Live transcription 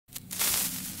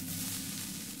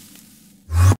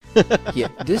Yeah,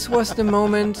 this was the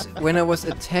moment when I was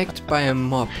attacked by a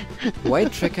mob.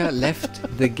 White Tracker left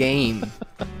the game.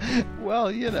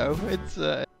 Well, you know, it's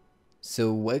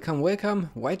So welcome,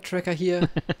 White Tracker here.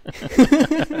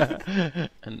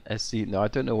 and SC. No, I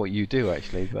don't know what you do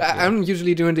actually, but yeah. I'm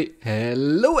usually doing the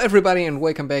hello everybody and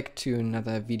welcome back to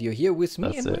another video here with me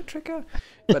That's and it. White Tracker.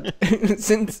 But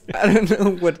since I don't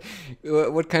know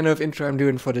what kind of intro I'm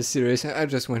doing for this series, I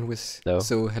just went with No.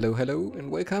 so hello and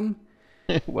welcome.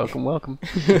 welcome.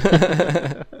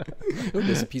 Oh,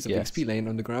 there's a piece of Yes. XP laying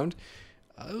on the ground.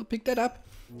 I'll pick that up.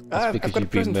 That's I've because got a you've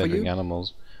been present for murdering you.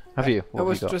 animals. Have you? I What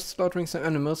was have you got? just slaughtering some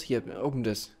animals. Here, open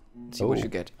this. Let's see what you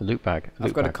get. A loot bag.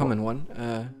 I've got a common one.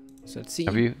 So let's see.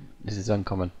 Have you? This is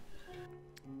uncommon.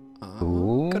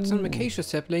 Got some Ooh. acacia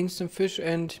saplings, some fish,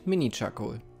 and mini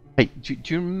charcoal. Hey, do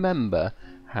you remember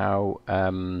how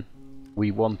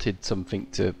we wanted something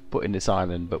to put in this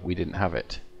island, but we didn't have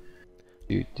it?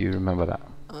 Do you remember that?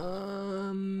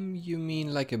 You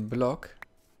mean like a block?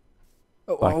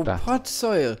 Oh, Like that. pot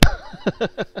soil.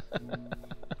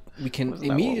 We can Wasn't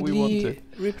that what we immediately wanted?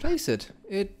 replace it.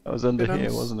 It That was under here,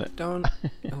 belongs wasn't it? down.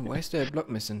 Oh, why is there a block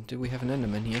missing? Do we have an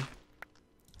enderman here?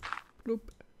 Bloop.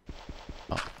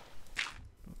 Oh.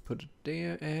 Put it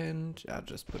there, and I'll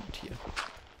just put it here.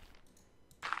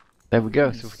 There we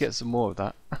go. So if we get some more of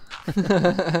that,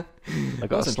 I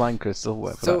got Awesome. a slime crystal.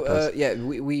 Whatever So that does. yeah,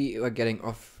 we are getting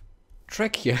off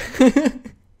track here.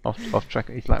 Off track.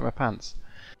 It's like my pants.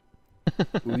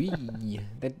 Wee,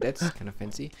 that's kind of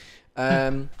fancy.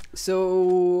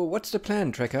 So what's the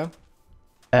plan, Tracker?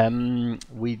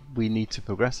 We need to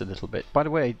progress a little bit. By the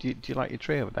way, do you like your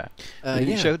tree over there? We didn't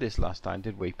Yeah. show this last time,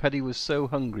 did we? Peddy was so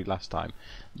hungry last time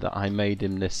that I made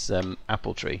him this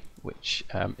apple tree, which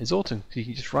is awesome. So you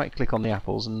can just right-click on the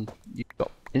apples and you've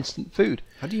got instant food.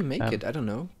 How do you make it? I don't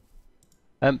know.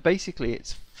 Basically,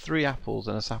 it's 3 apples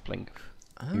and a sapling.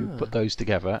 You Ah, put those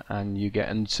together and you get,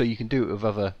 and so you can do it with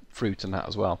other fruit and that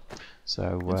as well.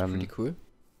 So that's pretty cool.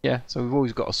 yeah, so we've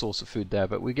always got a source of food there,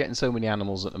 but we're getting so many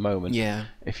animals at the moment. Yeah.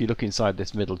 If you look inside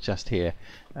this middle chest here,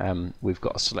 we've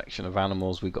got a selection of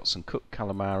animals. We've got some cooked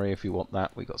calamari if you want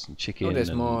that. We've got some chicken. Oh, there's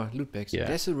and more loot bags. yeah.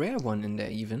 There's a rare one in there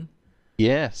even.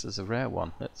 Yes, there's a rare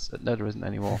one. No, there isn't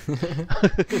anymore.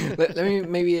 Let me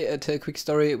maybe tell a quick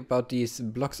story about these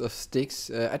blocks of sticks.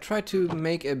 I tried to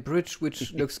make a bridge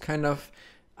which looks kind of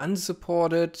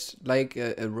unsupported, like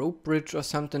a rope bridge or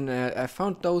something. I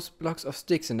found those blocks of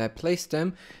sticks and I placed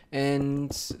them,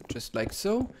 and just like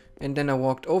so. And then I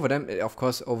walked over them, of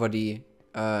course, over the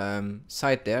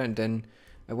side there. And then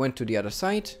I went to the other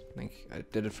side, like I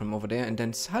did it from over there. And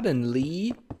then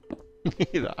suddenly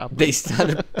That happened. they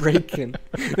started breaking.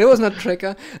 That was not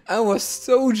Tracker. I was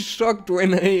so shocked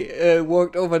when I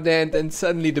walked over there, and then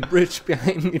suddenly the bridge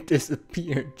behind me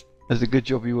disappeared. It's a good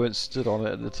job you weren't stood on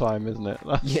it at the time, isn't it?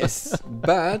 Yes,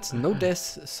 but no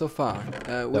deaths so far,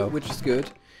 No. which is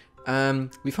good.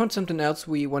 We found something else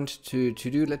we wanted to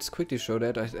do. Let's quickly show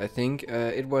that. I think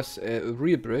it was a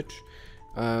real bridge,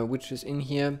 which is in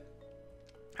here.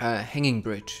 Hanging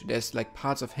bridge. There's like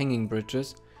parts of hanging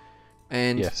bridges.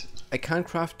 And Yes. I can't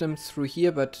craft them through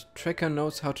here, but Tracker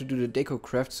knows how to do the deco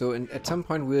craft. So at some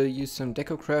point we'll use some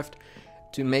deco craft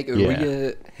to make a Yeah.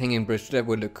 real hanging bridge. That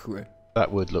would look cool. That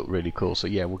would look really cool. So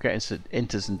yeah, we'll get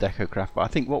into some deco craft. But I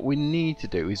think what we need to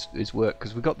do is work,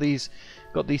 because we've got these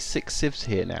 6 sieves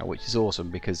here now, which is awesome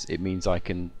because it means I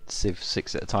can sieve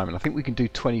 6 at a time, and I think we can do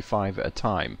 25 at a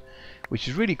time, which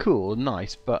is really cool and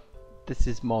nice. But this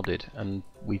is modded, and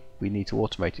we need to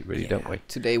automate it really, don't we?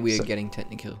 Today we are So- getting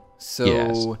technical. So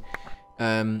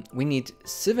Yes. we need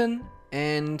 7,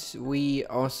 and we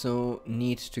also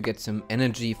need to get some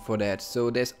energy for that.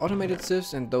 So there's automated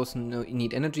sieves, and those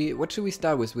need energy. What should we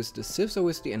start with the sieves or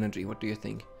with the energy? What do you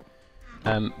think?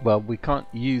 Well, we can't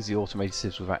use the automated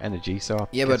sieves without energy, so I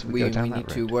Yeah, guess but we go we down need that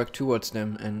to road. work towards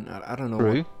them, and I don't know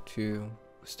True. what to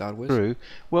start with. True.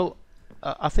 Well,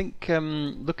 I think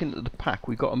looking at the pack,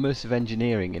 we've got immersive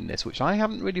engineering in this, which I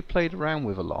haven't really played around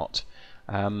with a lot.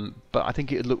 But I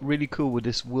think it would look really cool with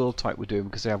this world type we're doing,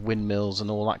 because they have windmills and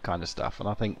all that kind of stuff. And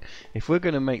I think if we're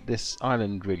going to make this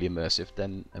island really immersive,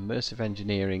 then immersive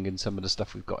engineering and some of the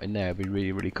stuff we've got in there would be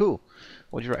really, really cool.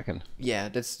 What do you reckon? Yeah,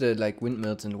 that's the like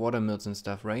windmills and water mills and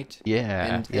stuff, right?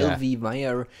 Yeah. And yeah. LV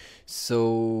wire.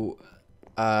 So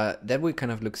that would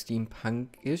kind of look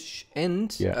steampunk-ish.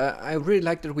 And Yeah. I really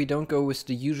like that we don't go with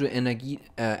the usual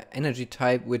energy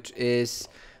type, which is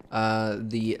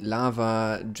the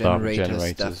lava generator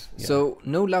generators, stuff. yeah. So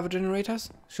no lava generators?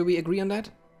 Should we agree on that?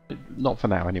 Not for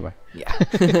now, anyway. Yeah.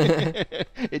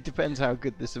 It depends how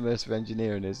good this immersive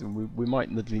engineering is, and we might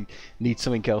need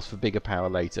something else for bigger power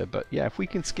later. But yeah, if we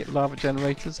can skip lava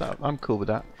generators, I'm cool with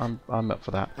that. I'm up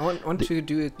for that. I want to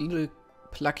do a little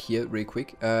plug here real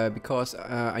quick, because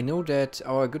I know that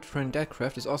our good friend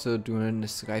Deadcraft is also doing the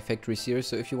Sky Factory series,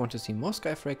 so if you want to see more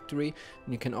Sky Factory,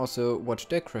 you can also watch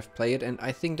Deadcraft play it, and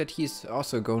I think that he's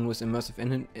also going with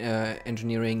Immersive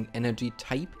Engineering Energy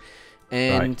type,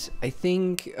 and Right. I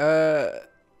think, I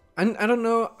don't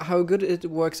know how good it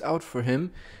works out for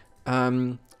him,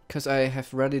 because I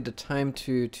have rarely the time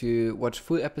to watch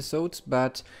full episodes,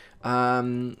 but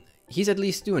he's at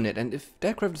least doing it, and if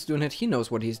Deadcraft is doing it, he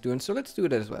knows what he's doing, so let's do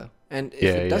it as well. And if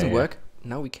it doesn't work,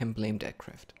 now we can blame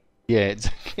Deadcraft. Yeah, it's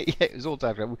yeah, it was all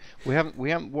Deadcraft. We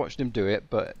haven't watched him do it,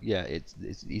 but yeah, it's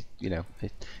you know,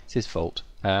 it's his fault.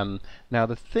 Now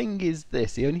the thing is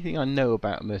this: the only thing I know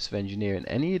about immersive engineering,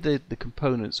 any of the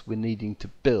components we're needing to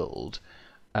build,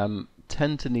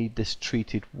 tend to need this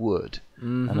treated wood,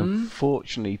 and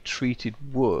unfortunately, treated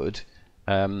wood,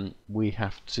 we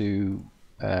have to.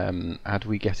 How do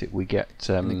we get it? We get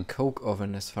The coke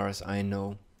oven, as far as I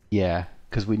know. yeah,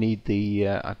 because we need the.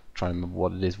 I'm trying to remember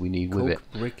what it is we need with it.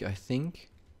 Coke brick, I think.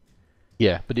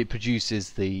 Yeah, but it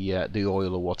produces the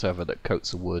oil or whatever that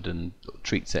coats the wood and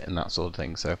treats it and that sort of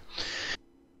thing. So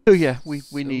yeah, we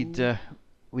need a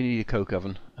coke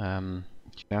oven.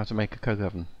 Do you know how to make a coke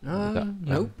oven?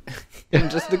 Nope. I'm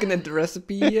just looking at the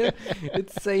recipe here.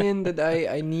 It's saying that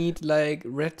I need like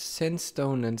red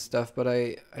sandstone and stuff, but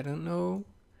I don't know.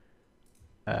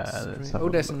 Oh,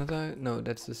 there's another. No,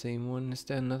 that's the same one. Is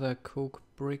there another coke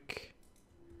brick?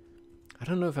 I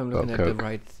don't know if I'm looking at the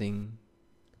right thing.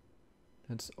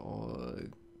 That's all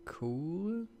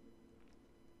cool.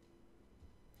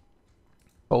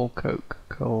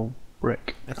 Coal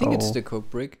brick. I think it's the coke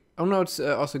brick. Oh no, it's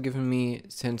also giving me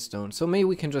sandstone. So maybe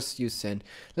we can just use sand.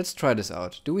 Let's try this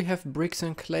out. Do we have bricks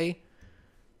and clay?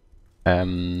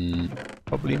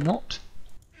 Probably not.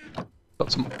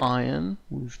 Got some iron.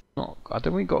 We've not. I don't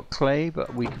think we've got clay,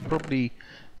 but we could probably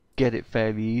get it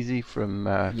fairly easy from.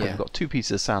 We've got 2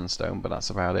 pieces of sandstone, but that's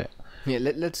about it. Yeah,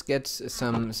 let's get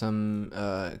some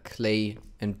clay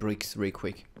and bricks real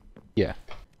quick. Yeah.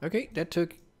 Okay, that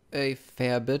took a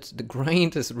fair bit. The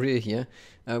grind is real here.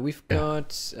 We've got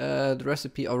the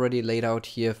recipe already laid out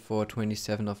here for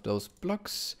 27 of those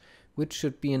blocks, which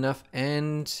should be enough,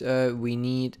 and we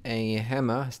need a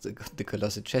hammer. Still got the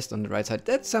colossal chest on the right side.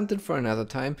 That's something for another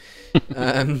time.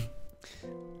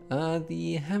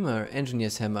 The hammer,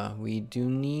 engineer's hammer. We do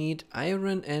need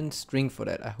iron and string for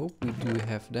that. I hope we do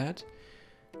have that.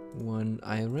 1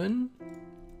 iron.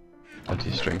 Plenty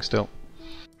of string still.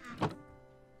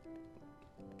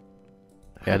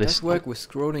 Yeah, this work with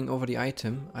scrolling over the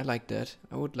item. I like that.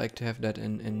 I would like to have that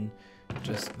in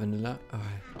just vanilla. Oh,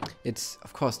 it's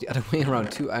of course the other way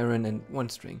around. 2 iron and 1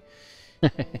 string.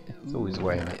 It's always the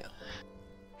way.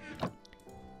 Yeah.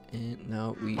 And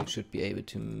now we should be able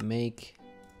to make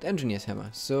the engineer's hammer.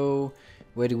 So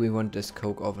where do we want this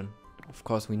coke oven? Of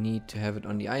course we need to have it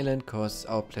on the island because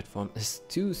our platform is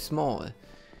too small.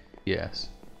 Yes.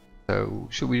 So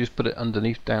should we just put it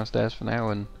underneath downstairs for now?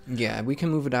 And yeah, we can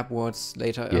move it upwards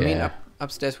later. Yeah. I mean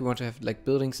upstairs we want to have like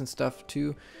buildings and stuff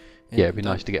too. And yeah, it'd be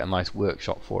nice to get a nice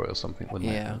workshop for it or something,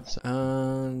 wouldn't it? Yeah.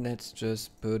 Let's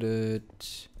just put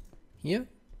it here.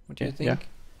 What do you think? Yeah.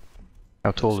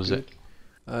 How tall That's is good.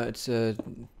 it? It's a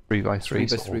 3 by 3.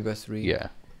 3 by 3 by 3. Yeah.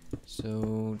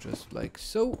 So just like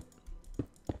so.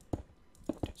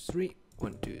 3,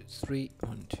 1, 2, 3,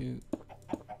 1, 2.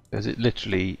 Has it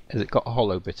literally? Has it got a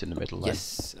hollow bit in the middle?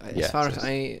 Yes, Yeah, as far so as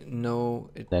I know,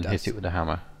 it then does. hit it with a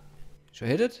hammer. Should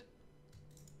I hit it?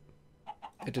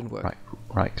 It didn't work.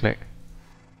 Right click.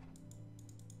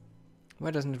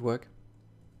 Why doesn't it work?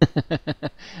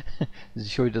 Is you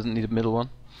sure he doesn't need a middle one?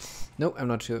 No, I'm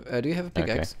not sure. Do you have a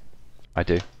pickaxe? I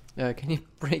do. Can you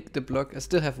break the block? I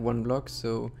still have 1 block,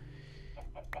 so...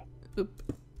 Oop.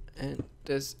 And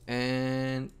this,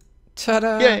 and...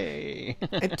 Ta-da! Yay!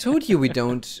 I told you we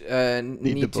don't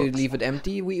need to box. leave it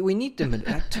empty. We need them.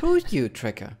 I told you,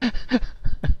 Tracker.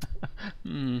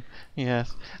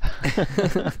 Yes.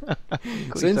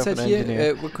 So inside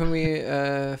here, what can we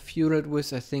fuel it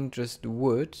with? I think just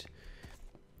wood.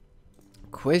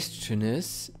 Question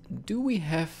is, do we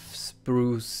have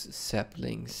spruce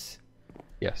saplings?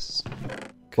 Yes.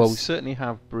 Well, we certainly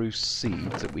have spruce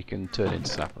seeds that we can turn into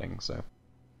saplings. So.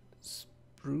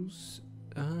 Spruce.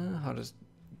 How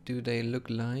do they look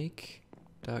like?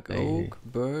 Dark oak,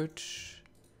 birch,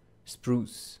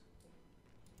 spruce.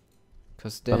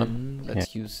 Because then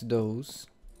let's use those.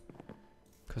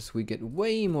 Because we get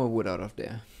way more wood out of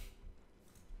there.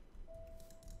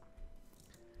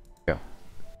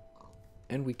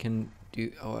 and we can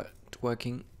do our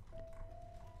twerking.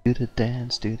 Do the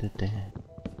dance, do the dance.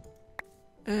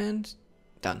 And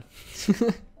done.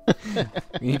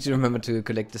 We need to remember to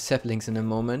collect the saplings in a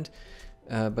moment.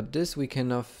 But this we can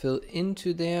now fill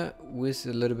into there with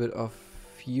a little bit of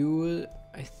fuel,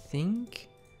 I think.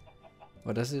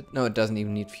 Or does it? No, it doesn't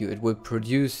even need fuel. It will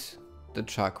produce the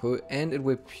charcoal, and it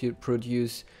will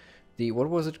produce the, what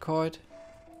was it called?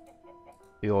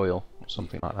 The oil, or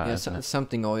something like that. Yeah,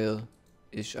 something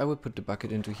oil-ish. I will put the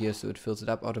bucket into here so it fills it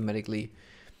up automatically.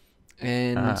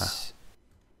 And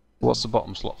what's the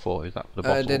bottom slot for? Is that for the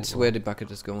bottle? That's where the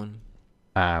bucket is going.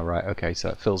 Ah, right. Okay, so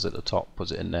it fills at the top,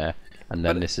 puts it in there, and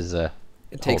then this is a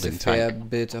it takes a fair tank.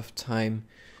 bit of time.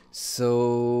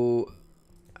 So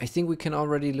I think we can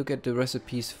already look at the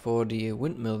recipes for the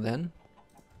windmill then,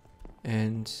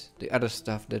 and the other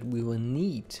stuff that we will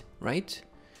need, right?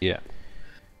 Yeah.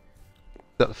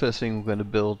 Is that the first thing we're going to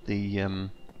build, the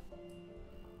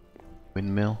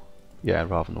windmill? Yeah,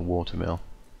 rather than a water mill.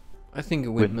 I think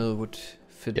a windmill would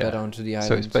fit better onto the island.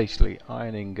 So it's basically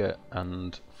iron ingot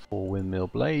and 4 windmill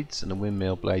blades, and the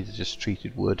windmill blades are just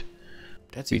treated wood.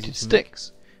 That's treated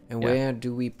sticks. And where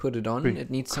do we put it on? It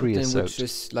needs something which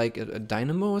is like a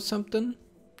dynamo or something?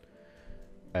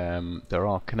 There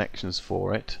are connections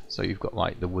for it. So you've got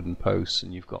like the wooden posts,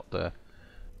 and you've got the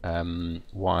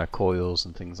wire coils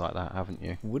and things like that, haven't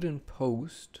you? Wooden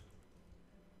post?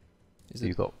 Is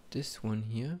it got this one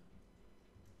here?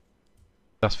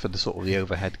 That's for the sort of the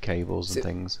overhead cables and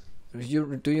things. Do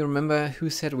you remember who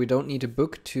said we don't need a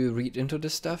book to read into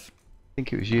this stuff? I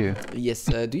think it was you. Yes.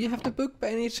 Do you have the book by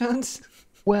any chance?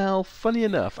 Well, funny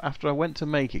enough, after I went to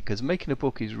make it, because making a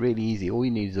book is really easy. All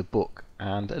you need is a book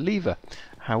and a lever.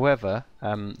 However,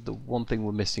 the one thing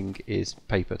we're missing is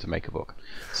paper to make a book.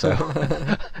 So,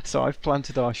 so I've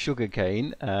planted our sugar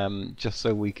cane just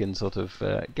so we can sort of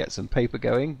get some paper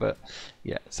going. But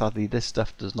yeah, sadly, this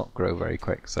stuff does not grow very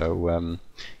quick. So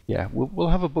yeah, we'll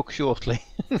have a book shortly.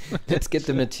 Let's get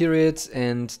the materials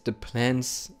and the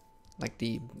plans, like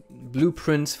the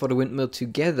blueprints for the windmill,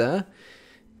 together.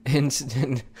 And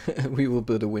then we will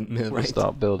build a windmill, We'll right?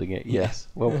 start building it, yes.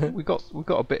 Well, we've got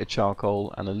a bit of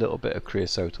charcoal and a little bit of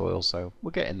creosote oil, so we're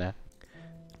getting there.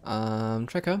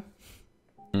 Tracker.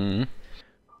 Mm.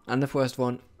 And the first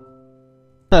one.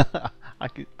 I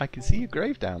can see your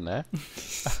grave down there.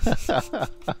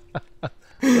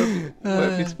 Where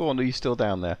have you spawned? Are you still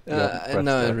down there? No,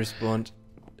 I respawned.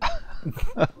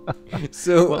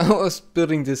 So I was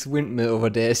building this windmill over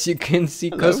there, as you can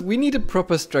see, because we need a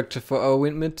proper structure for our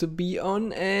windmill to be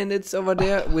on, and it's over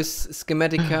there with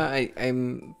Schematica.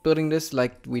 I'm building this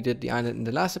like we did the island in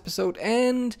the last episode,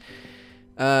 and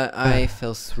I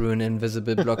fell through an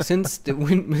invisible block since the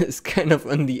windmill is kind of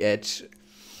on the edge.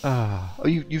 Oh,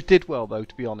 you did well though,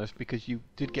 to be honest, because you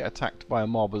did get attacked by a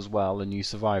mob as well, and you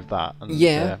survived that. And,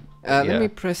 let me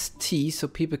press T so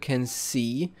people can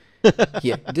see.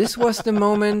 Yeah, this was the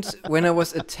moment when I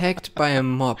was attacked by a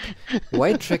mob.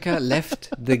 White Tracker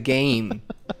left the game.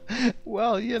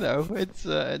 Well, you know, it's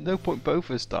at no point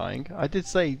both of us dying. I did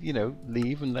say, you know,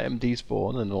 leave and let him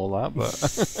despawn and all that, but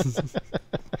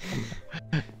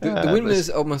the windmill is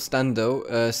almost done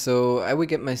though. So I will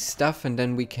get my stuff, and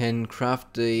then we can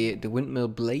craft the windmill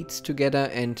blades together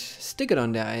and stick it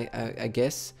on there. I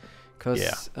guess.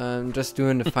 Because just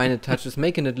doing the final touches,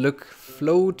 making it look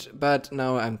float, but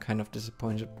now I'm kind of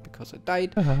disappointed because I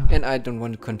died, and I don't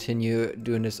want to continue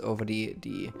doing this over the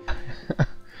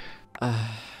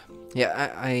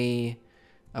yeah, I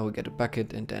will get a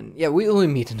bucket, and then we will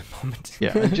meet in a moment.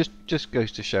 Yeah, it just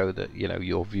goes to show that, you know,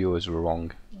 your viewers were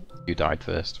wrong. You died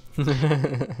first.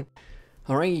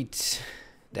 All right,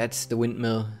 that's the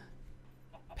windmill.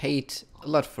 Paid a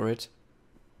lot for it.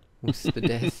 With the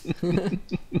death.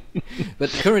 But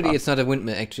currently it's not a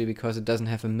windmill actually, because it doesn't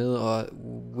have a mill or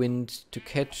wind to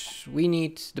catch. We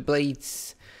need the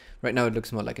blades. Right now it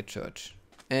looks more like a church.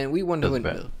 And we want a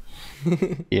windmill.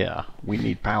 Yeah, we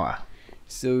need power.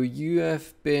 So you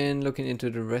have been looking into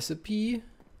the recipe?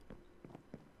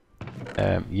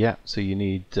 Yeah, so you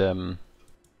need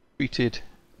treated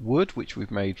wood, which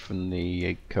we've made from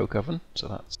the coke oven. So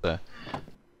that's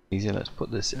easy. Let's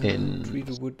put this in.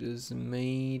 Treated wood is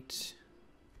made.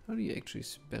 How do you actually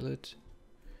spell it?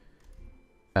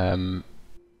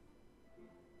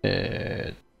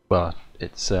 Well,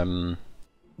 it's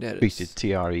treated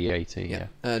TREAT. Yeah.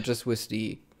 Just with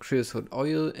the creosote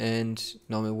oil and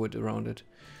normal wood around it.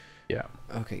 Yeah.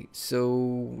 Okay.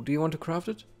 So, do you want to craft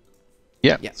it?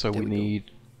 Yeah. So we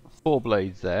need 4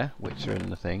 blades there, which are in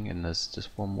the thing, and there's just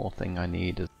one more thing I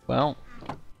need as well.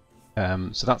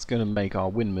 So that's going to make our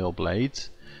windmill blades,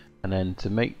 and then to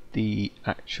make the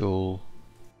actual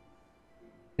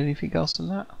Anything else than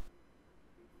that?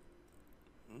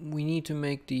 We need to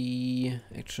make the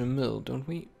actual mill, don't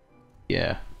we?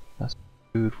 Yeah. That's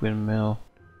food windmill.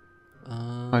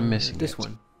 I'm missing this it.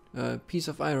 one. A piece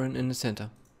of iron in the center.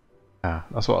 Ah,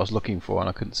 that's what I was looking for, and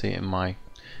I couldn't see it in my...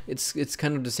 It's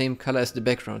kind of the same color as the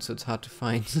background, so it's hard to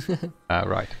find. Ah,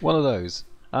 right. One of those.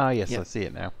 Ah, yes, Yep. I see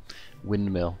it now.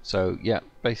 Windmill. So, yeah,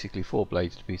 basically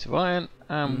 4-bladed piece of iron,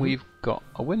 and we've got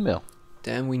a windmill.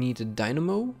 Then we need a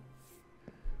dynamo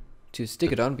to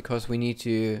stick it on, because we need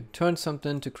to turn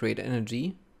something to create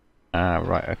energy. Ah,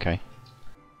 right, okay.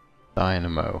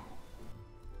 Dynamo.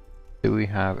 Do we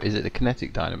have... Is it the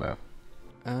kinetic dynamo?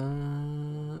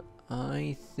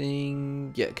 I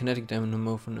think... Yeah, kinetic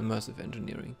dynamo from Immersive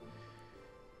Engineering.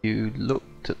 You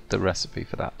looked at the recipe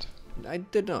for that. I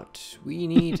did not. We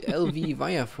need LV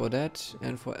wire for that,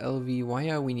 and for LV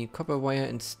wire we need copper wire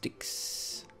and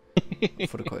sticks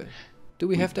for the coil. Do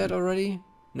we have that already?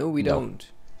 No, we don't.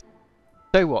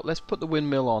 Tell you what, let's put the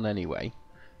windmill on anyway,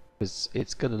 because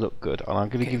it's going to look good. And I'm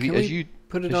going to give you, can as we you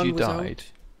put it as on you without? died.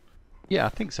 Yeah, I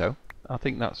think so. I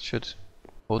think that should.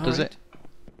 Or does Alright. it?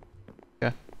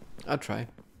 Yeah. I'll try.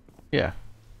 Yeah.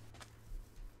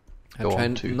 I'll Go try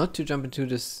on to- not to jump into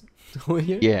this hole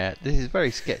here. Yeah, this is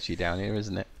very sketchy down here,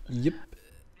 isn't it? Yep.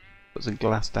 Put some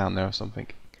glass down there or something.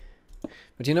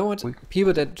 But you know what? We-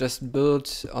 People that just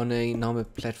build on a normal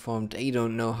platform, they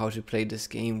don't know how to play this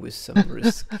game with some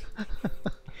risk.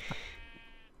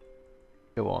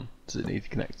 Go on. Does it need to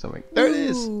connect something? There it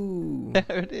is. Ooh.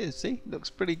 There it is. See, looks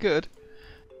pretty good.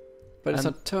 But it's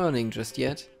And- not turning just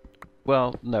yet.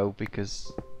 Well, no,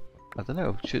 because I don't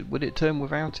know. Would it turn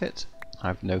without it? I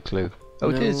have no clue. Oh,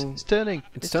 it is. No. It's turning.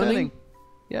 It's turning?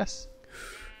 Yes.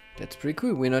 That's pretty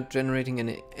cool. We're not generating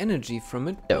any energy from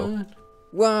it. No. But...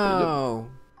 Wow!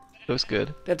 Looks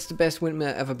good. That's the best windmill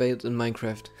I ever built in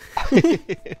Minecraft.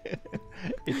 It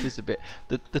is a bit.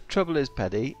 The trouble is,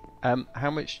 Paddy. How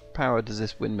much power does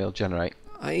this windmill generate?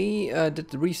 I did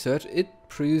the research. It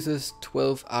produces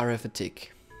 12 RF a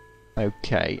tick.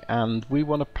 Okay, and we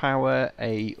want to power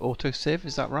a autosieve.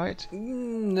 Is that right?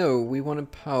 No, we want to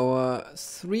power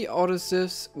 3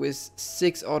 autosieves with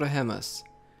 6 auto hammers.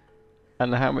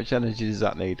 And how much energy does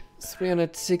that need?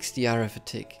 360 RF a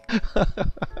tick.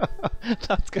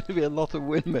 That's going to be a lot of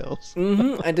windmills.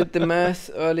 I did the math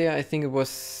earlier. I think it was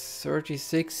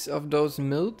 36 of those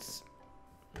mills.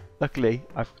 Luckily,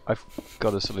 I've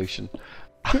got a solution.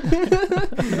 I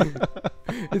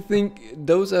think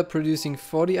those are producing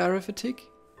 40 RF a tick.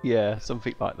 Yeah,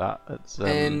 something like that. It's,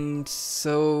 And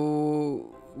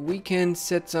so we can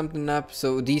set something up.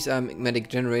 So these are magnetic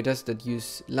generators that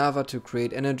use lava to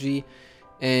create energy.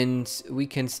 And we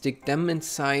can stick them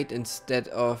inside instead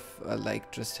of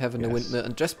like just having a Yes. windmill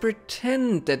and just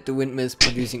pretend that the windmill is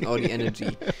producing all the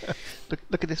energy.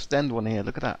 Look at this end one here.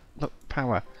 Look at that. Look,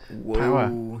 power. Whoa.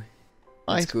 Power.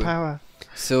 Nice good. power.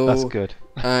 So That's good.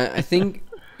 I think,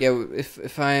 yeah,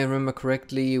 if I remember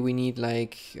correctly, we need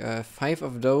like 5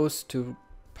 of those to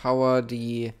power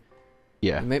the.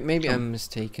 Yeah. Maybe I'm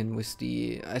mistaken with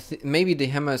the. Maybe the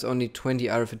hammer is only 20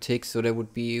 RF a tick, so that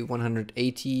would be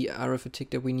 180 RF a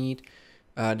tick that we need.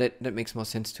 That makes more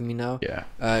sense to me now. Yeah.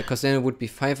 Because then it would be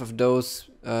 5 of those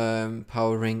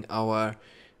powering our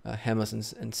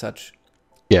hammers and such.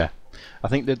 Yeah. I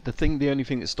think that the only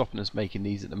thing that's stopping us making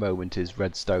these at the moment is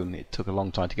redstone. It took a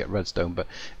long time to get redstone, but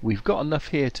we've got enough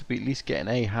here to be at least getting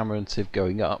a hammer and sieve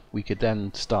going up. We could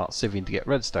then start sieving to get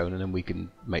redstone, and then we can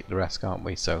make the rest, can't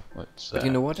we? So it's, But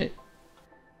you know what?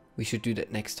 We should do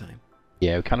that next time.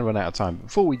 yeah, we kind of run out of time.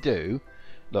 Before we do,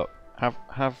 look, have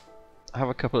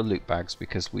a couple of loot bags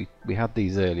because we had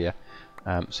these earlier.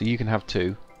 So you can have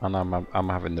 2. And I'm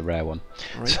having the rare one.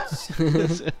 Alright.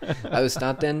 I will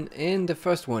start then in the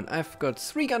first one. I've got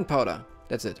 3 gunpowder.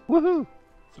 That's it. Woohoo!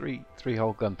 3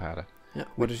 whole gunpowder. Yeah.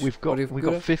 We've got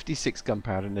 56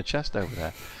 gunpowder in the chest over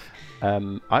there.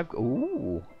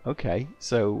 Okay.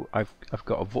 So I've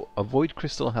got a void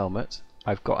crystal helmet.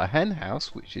 I've got a hen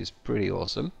house, which is pretty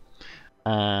awesome,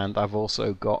 and I've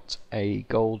also got a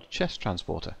gold chest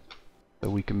transporter, so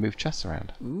we can move chests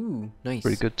around. Ooh, nice.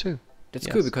 Pretty good too. That's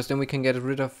Yes. cool because then we can get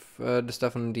rid of the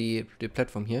stuff on the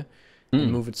platform here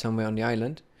and move it somewhere on the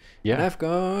island. Yeah. And I've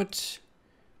got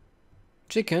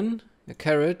chicken, a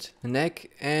carrot, an egg,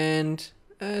 and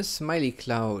a smiley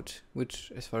cloud,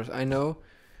 which, as far as I know,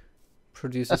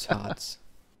 produces hearts.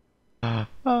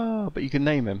 But you can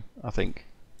name him, I think.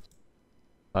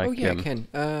 Like, oh yeah, I can.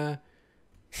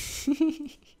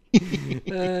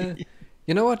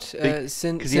 You know what? Since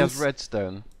because he has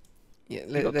redstone. yeah,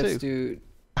 got let's 2. do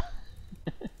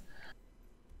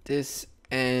this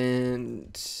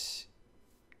and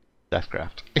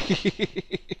Deathcraft.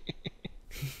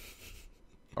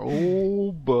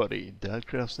 Oh, buddy,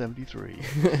 Deadcraft 73.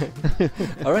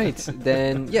 All right,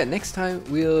 then yeah, next time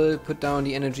we'll put down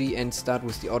the energy and start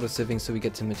with the auto sieving so we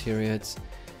get some materials.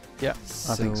 Yeah,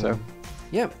 I think so.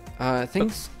 Yeah,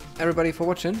 thanks everybody for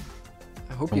watching.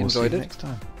 I hope you enjoyed it. Next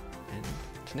time. And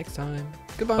till next time,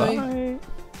 goodbye. Bye.